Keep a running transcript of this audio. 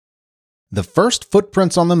The first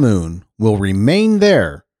footprints on the moon will remain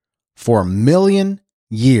there for 1,000,000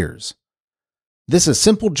 years. This is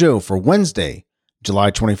Simple Joe for Wednesday, July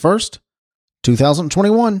 21st,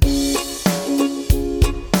 2021.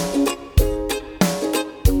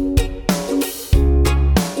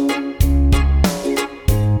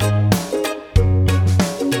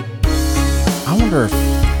 I wonder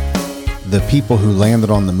if the people who landed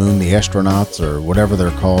on the moon, the astronauts or whatever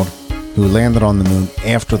they're called, who landed on the moon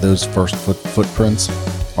after those first footprints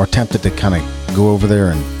are tempted to kind of go over there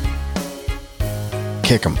and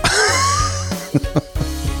kick them.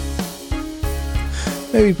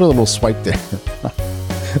 Maybe put a little swipe there.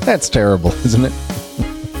 That's terrible, isn't it?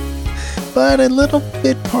 But a little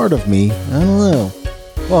bit part of me, I don't know.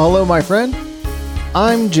 Well, hello, my friend.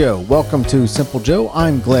 I'm Joe. Welcome to Simple Joe.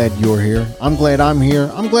 I'm glad you're here. I'm glad I'm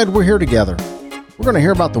here. I'm glad we're here together. We're going to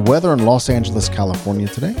hear about the weather in Los Angeles, California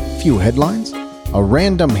today, a few headlines, a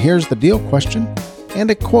random Here's the Deal question,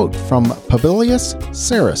 and a quote from Publius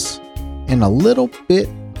Saris, and a little bit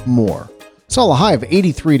more. Saw a high of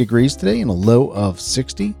 83 degrees today and a low of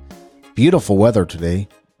 60. Beautiful weather today,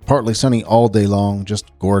 partly sunny all day long, just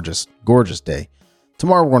gorgeous, gorgeous day.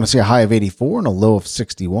 Tomorrow we're going to see a high of 84 and a low of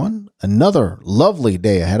 61. Another lovely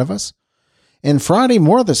day ahead of us. And Friday,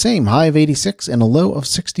 more of the same, high of 86 and a low of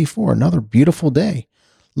 64. Another beautiful day.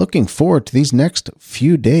 Looking forward to these next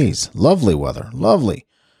few days. Lovely weather, lovely.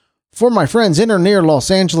 For my friends in or near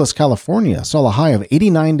Los Angeles, California, saw a high of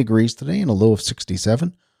 89 degrees today and a low of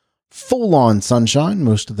 67. Full-on sunshine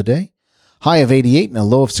most of the day. High of 88 and a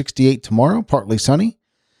low of 68 tomorrow, partly sunny.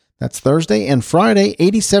 That's Thursday. And Friday,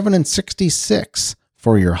 87 and 66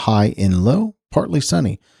 for your high and low, partly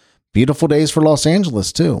sunny. Beautiful days for Los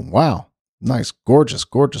Angeles, too. Wow. Nice, gorgeous,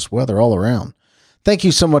 gorgeous weather all around. Thank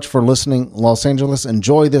you so much for listening, Los Angeles.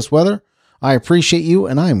 Enjoy this weather. I appreciate you,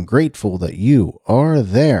 and I am grateful that you are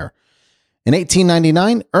there. In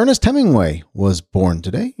 1899, Ernest Hemingway was born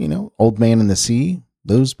today. You know, Old Man and the Sea,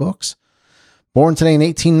 those books. Born today in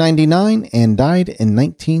 1899 and died in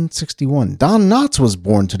 1961. Don Knotts was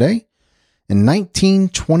born today in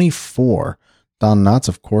 1924. Don Knotts,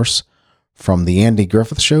 of course, from The Andy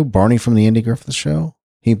Griffith Show, Barney from The Andy Griffith Show.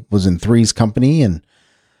 He was in Three's Company and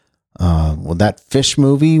that fish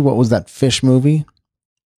movie. What was that fish movie?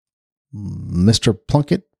 Mr.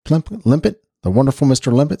 Limpet, The Wonderful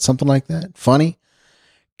Mr. Limpet, something like that. Funny.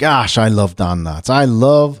 Gosh, I love Don Knotts. I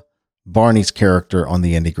love Barney's character on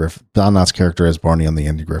the Andy Griffith. Don Knotts' character as Barney on the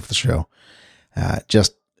Andy Griffith Show.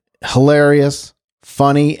 Just hilarious,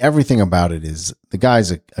 funny. Everything about it is the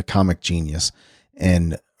guy's a comic genius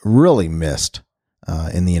and really missed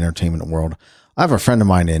in the entertainment world. I have a friend of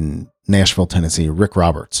mine in Nashville, Tennessee, Rick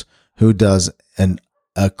Roberts, who does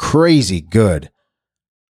a crazy good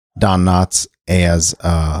Don Knotts as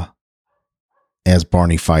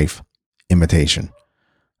Barney Fife imitation.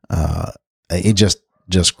 It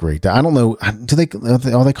just great. I don't know. Are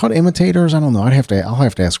they called imitators? I don't know. I'll have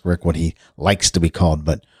to ask Rick what he likes to be called.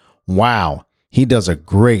 But wow, he does a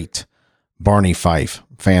great Barney Fife.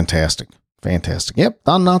 Fantastic. Yep,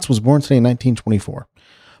 Don Knotts was born today in 1924.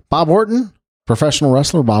 Bob Orton. Professional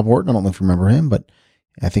wrestler Bob Orton. I don't know if you remember him, but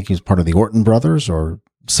I think he was part of the Orton brothers or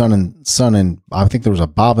son and I think there was a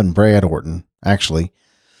Bob and Brad Orton, actually.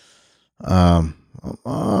 May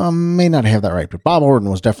not have that right, but Bob Orton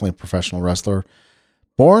was definitely a professional wrestler.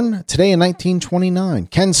 Born today in 1929.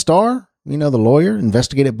 Ken Starr, you know, the lawyer,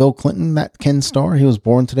 investigated Bill Clinton, that Ken Starr. He was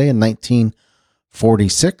born today in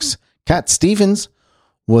 1946. Cat Stevens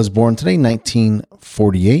was born today,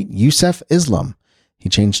 1948. Yusuf Islam. He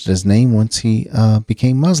changed his name once he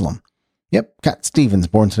became Muslim. Yep, Cat Stevens,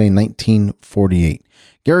 born today in 1948.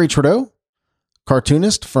 Gary Trudeau,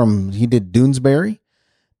 cartoonist he did Doonesbury,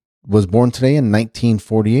 was born today in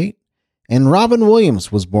 1948. And Robin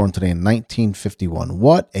Williams was born today in 1951.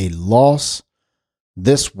 What a loss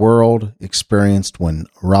this world experienced when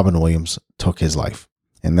Robin Williams took his life.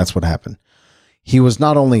 And that's what happened. He was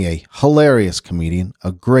not only a hilarious comedian,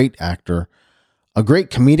 a great actor, a great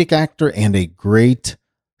comedic actor, and a great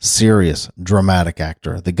serious dramatic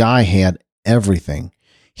actor. The guy had everything.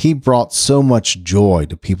 He brought so much joy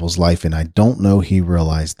to people's life, and I don't know he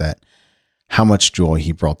realized that, how much joy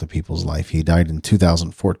he brought to people's life. He died in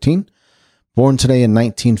 2014, born today in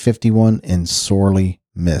 1951, and sorely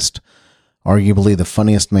missed. Arguably the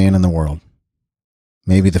funniest man in the world.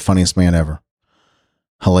 Maybe the funniest man ever.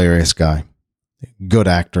 Hilarious guy. Good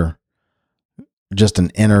actor. Just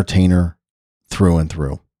an entertainer through and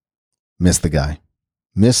through. Miss the guy.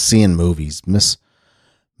 Miss seeing movies. Miss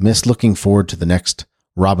looking forward to the next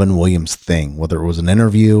Robin Williams thing, whether it was an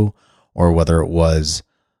interview or whether it was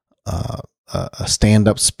a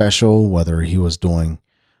stand-up special, whether he was doing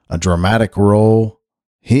a dramatic role.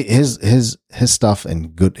 His stuff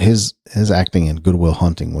and his acting in Good Will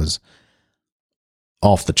Hunting was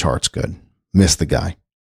off the charts good. Missed the guy.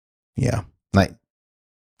 Yeah.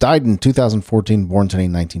 Died in 2014, born today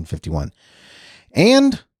in 1951.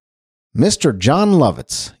 And Mr. Jon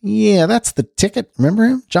Lovitz. Yeah, that's the ticket. Remember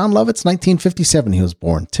him? Jon Lovitz, 1957 he was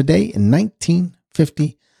born. Today in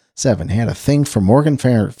 1957. He had a thing for Morgan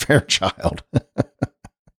Fairchild.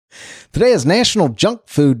 Today is National Junk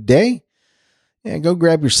Food Day. Yeah, go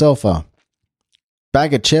grab yourself a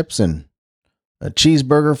bag of chips and a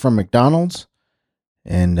cheeseburger from McDonald's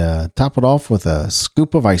and top it off with a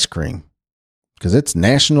scoop of ice cream because it's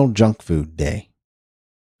National Junk Food Day.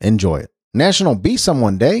 Enjoy it. National Be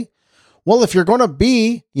Someone Day. Well, if you're going to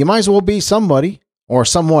be, you might as well be somebody or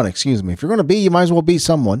someone, excuse me. If you're going to be, you might as well be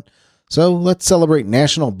someone. So let's celebrate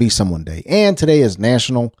National Be Someone Day. And today is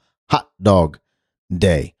National Hot Dog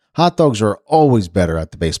Day. Hot dogs are always better at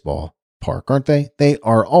the baseball park, aren't they? They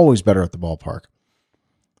are always better at the ballpark.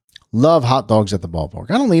 Love hot dogs at the ballpark.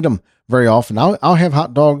 I don't eat them very often. I'll have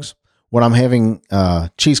hot dogs when I'm having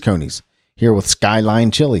cheese conies here with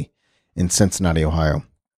Skyline Chili in Cincinnati, Ohio.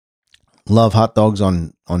 Love hot dogs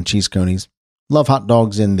on cheese conies. Love hot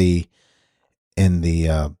dogs in the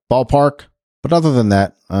ballpark. But other than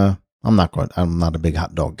that, I'm not a big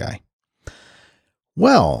hot dog guy.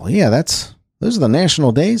 Well, yeah, those are the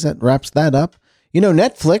national days. That wraps that up. You know,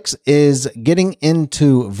 Netflix is getting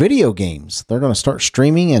into video games. They're going to start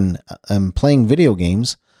streaming and playing video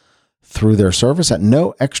games through their service at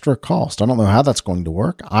no extra cost. I don't know how that's going to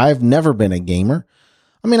work. I've never been a gamer.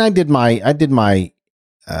 I mean, I did my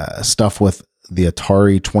stuff with the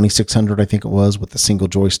Atari 2600, I think it was, with the single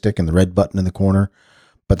joystick and the red button in the corner.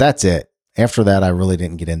 But that's it. After that, I really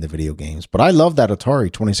didn't get into video games. But I love that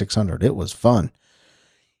Atari 2600. It was fun.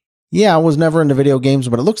 Yeah, I was never into video games,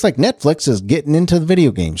 but it looks like Netflix is getting into the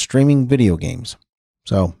video games, streaming video games.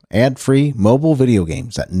 So ad-free mobile video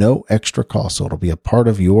games at no extra cost. So it'll be a part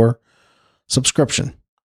of your subscription.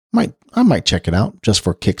 I might check it out just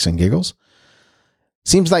for kicks and giggles.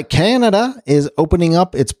 Seems like Canada is opening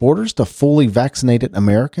up its borders to fully vaccinated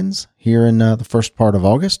Americans here in the first part of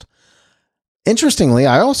August. Interestingly,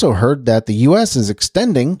 I also heard that the U.S. is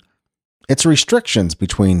extending its restrictions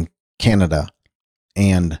between Canada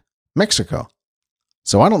and Mexico.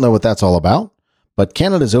 So I don't know what that's all about, but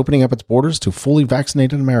Canada is opening up its borders to fully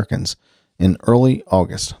vaccinated Americans in early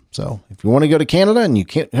August. So if you want to go to Canada and you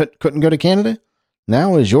couldn't go to Canada,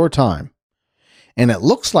 now is your time. And it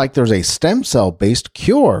looks like there's a stem cell based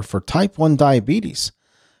cure for type 1 diabetes.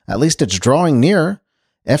 At least it's drawing near.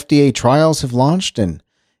 FDA trials have launched and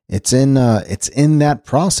it's in that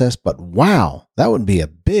process, but wow, that would be a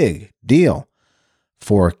big deal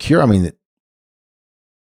for a cure. I mean,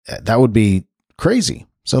 that would be crazy.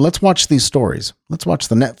 So let's watch these stories. Let's watch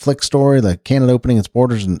the Netflix story, the Canada opening its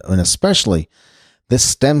borders, and especially this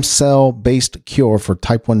stem cell-based cure for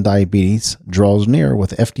type 1 diabetes draws near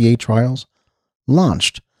with FDA trials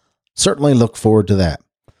launched. Certainly look forward to that.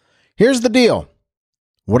 Here's the deal.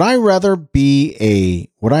 Would I rather be a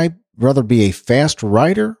fast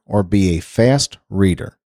writer or be a fast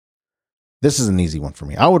reader? This is an easy one for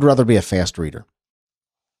me. I would rather be a fast reader.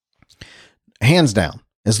 Hands down.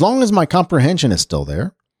 As long as my comprehension is still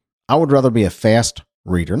there, I would rather be a fast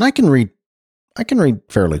reader. And I can read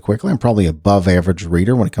fairly quickly. I'm probably above average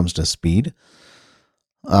reader when it comes to speed.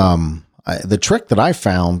 The trick that I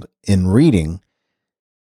found in reading,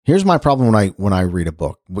 here's my problem when I read a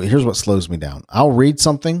book. Here's what slows me down. I'll read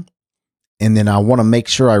something and then I want to make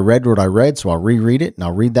sure I read what I read. So I'll reread it and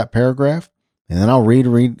I'll read that paragraph and then I'll read,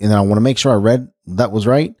 and then I want to make sure I read that was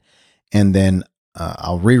right. And then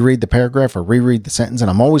I'll reread the paragraph or reread the sentence. And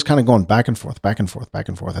I'm always kind of going back and forth.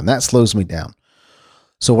 And that slows me down.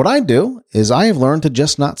 So what I do is I have learned to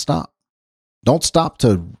just not stop. Don't stop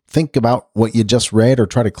to think about what you just read or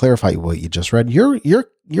try to clarify what you just read. You're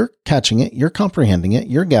catching it. You're comprehending it.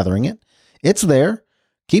 You're gathering it. It's there.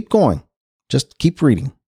 Keep going. Just keep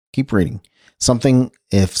reading. Keep reading.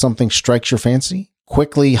 If something strikes your fancy,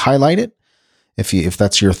 quickly highlight it. If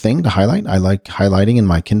that's your thing to highlight, I like highlighting in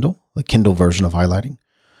my Kindle, the Kindle version of highlighting.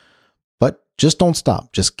 But just don't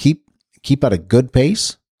stop. Just keep at a good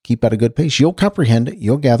pace. Keep at a good pace. You'll comprehend it.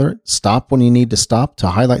 You'll gather it. Stop when you need to stop to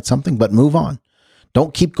highlight something, but move on.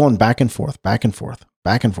 Don't keep going back and forth.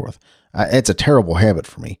 It's a terrible habit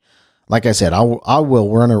for me. Like I said, I'll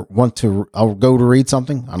go to read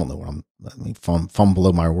something. I don't know let me fumble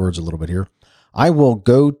over my words a little bit here. I will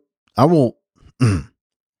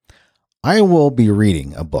be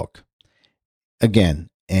reading a book again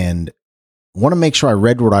and want to make sure I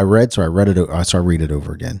read what I read. So I read it. So I read it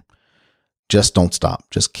over again. just don't stop.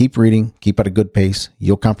 Just keep reading, keep at a good pace.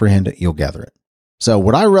 You'll comprehend it. You'll gather it. So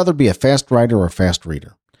would I rather be a fast writer or a fast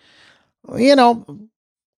reader? You know,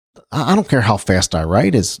 I don't care how fast I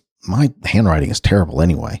write. My handwriting is terrible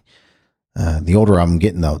anyway. The older I'm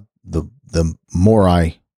getting, the more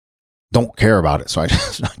I don't care about it. So I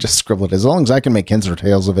just scribble it. As long as I can make heads or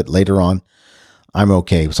tails of it later on, I'm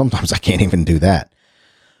okay. Sometimes I can't even do that.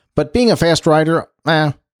 But being a fast writer,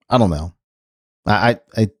 I don't know.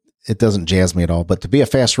 It doesn't jazz me at all. But to be a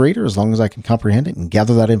fast reader, as long as I can comprehend it and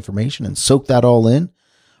gather that information and soak that all in,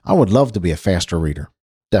 I would love to be a faster reader.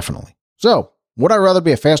 Definitely. So, would I rather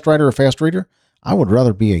be a fast writer or a fast reader? I would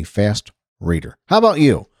rather be a fast reader. How about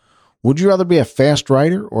you? Would you rather be a fast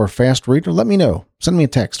writer or a fast reader? Let me know. Send me a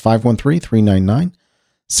text,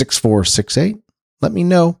 513-399-6468. Let me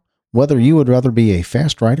know whether you would rather be a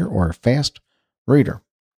fast writer or a fast reader.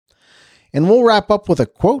 And we'll wrap up with a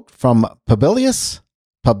quote from Publilius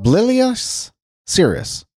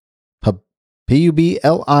Syrus.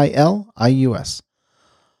 Publilius.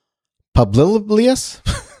 Publilius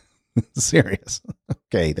Syrus.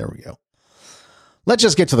 Okay, there we go. Let's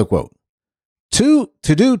just get to the quote. To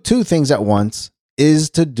do two things at once is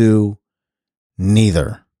to do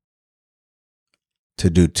neither. To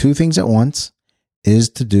do two things at once is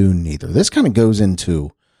to do neither. This kind of goes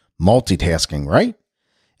into multitasking, right?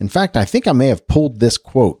 In fact, I think I may have pulled this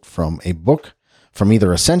quote from a book from either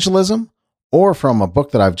Essentialism or from a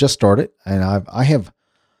book that I've just started. And I've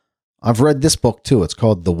read this book too. It's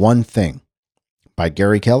called The One Thing by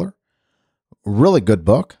Gary Keller. Really good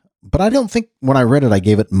book, but I don't think when I read it, I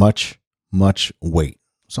gave it much weight.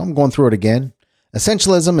 So I'm going through it again.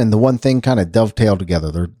 Essentialism and The One Thing kind of dovetail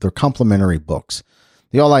together. They're complementary books.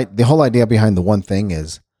 The whole idea behind The One Thing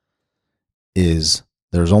is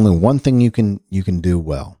there's only one thing you can do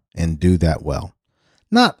well and do that well.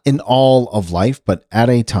 Not in all of life, but at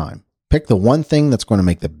a time. Pick the one thing that's going to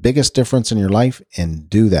make the biggest difference in your life and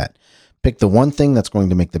do that. Pick the one thing that's going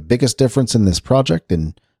to make the biggest difference in this project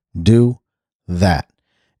and do that.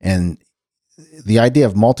 And the idea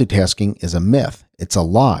of multitasking is a myth. It's a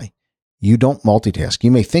lie. You don't multitask.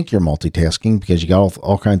 You may think you're multitasking because you got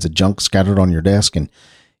all kinds of junk scattered on your desk and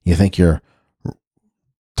you think you're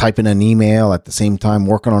typing an email at the same time,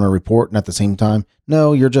 working on a report and at the same time.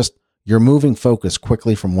 No, you're moving focus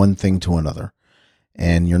quickly from one thing to another.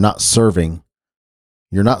 And you're not serving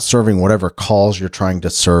whatever cause you're trying to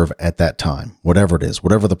serve at that time, whatever it is,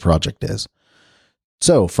 whatever the project is.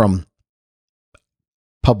 So from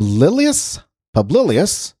Publilius,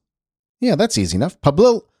 yeah, that's easy enough.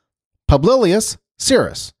 Publilius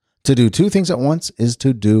Syrus. To do two things at once is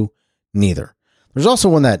to do neither. There's also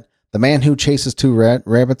one that the man who chases two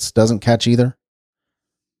rabbits doesn't catch either.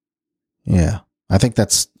 Yeah, I think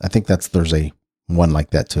there's a one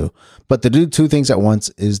like that too. But to do two things at once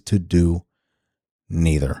is to do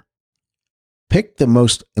neither. Pick the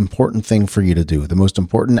most important thing for you to do, the most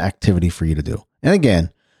important activity for you to do. And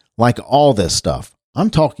again, like all this stuff, I'm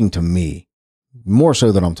talking to me more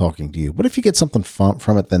so than I'm talking to you. But if you get something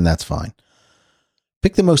from it, then that's fine.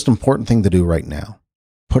 Pick the most important thing to do right now.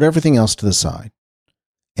 Put everything else to the side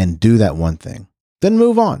and do that one thing. Then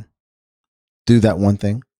move on. Do that one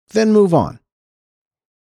thing, then move on.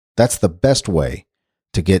 That's the best way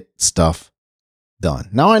to get stuff done.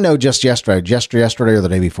 Now, I know just yesterday or the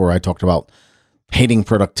day before, I talked about hating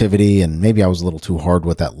productivity, and maybe I was a little too hard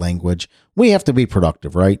with that language. We have to be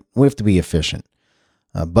productive, right? We have to be efficient.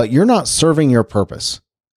 But you're not serving your purpose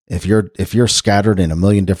if you're scattered in a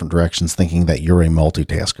million different directions thinking that you're a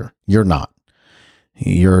multitasker. You're not.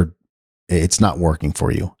 It's not working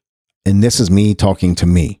for you. And this is me talking to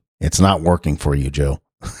me. It's not working for you, Joe.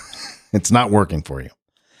 It's not working for you.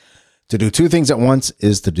 To do two things at once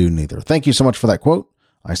is to do neither. Thank you so much for that quote.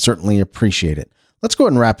 I certainly appreciate it. Let's go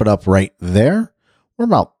ahead and wrap it up right there. We're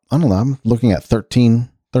about, I don't know, I'm looking at 14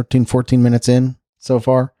 minutes in so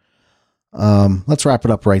far. Let's wrap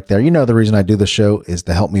it up right there. You know, the reason I do the show is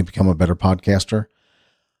to help me become a better podcaster.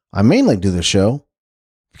 I mainly do the show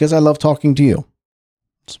because I love talking to you.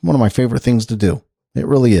 It's one of my favorite things to do. It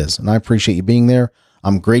really is. And I appreciate you being there.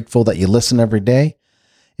 I'm grateful that you listen every day.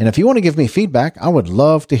 And if you want to give me feedback, I would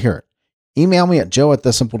love to hear it. Email me at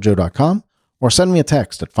joe@thesimplejoe.com or send me a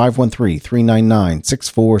text at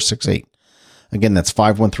 513-399-6468. Again, that's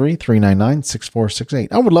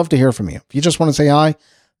 513-399-6468. I would love to hear from you. If you just want to say hi,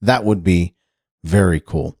 that would be very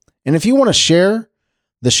cool. And if you want to share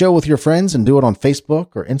the show with your friends and do it on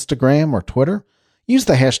Facebook or Instagram or Twitter, use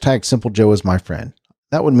the hashtag #SimpleJoeIsMyFriend.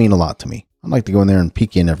 That would mean a lot to me. I'd like to go in there and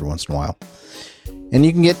peek in every once in a while. And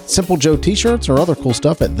you can get Simple Joe t-shirts or other cool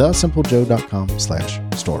stuff at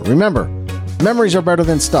thesimplejoe.com/store. Remember, memories are better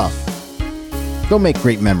than stuff. Go make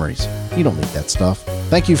great memories. You don't need that stuff.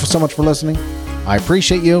 Thank you so much for listening. I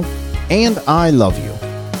appreciate you, and I love you,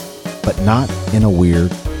 but not in a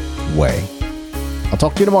weird way. I'll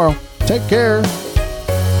talk to you tomorrow. Take care.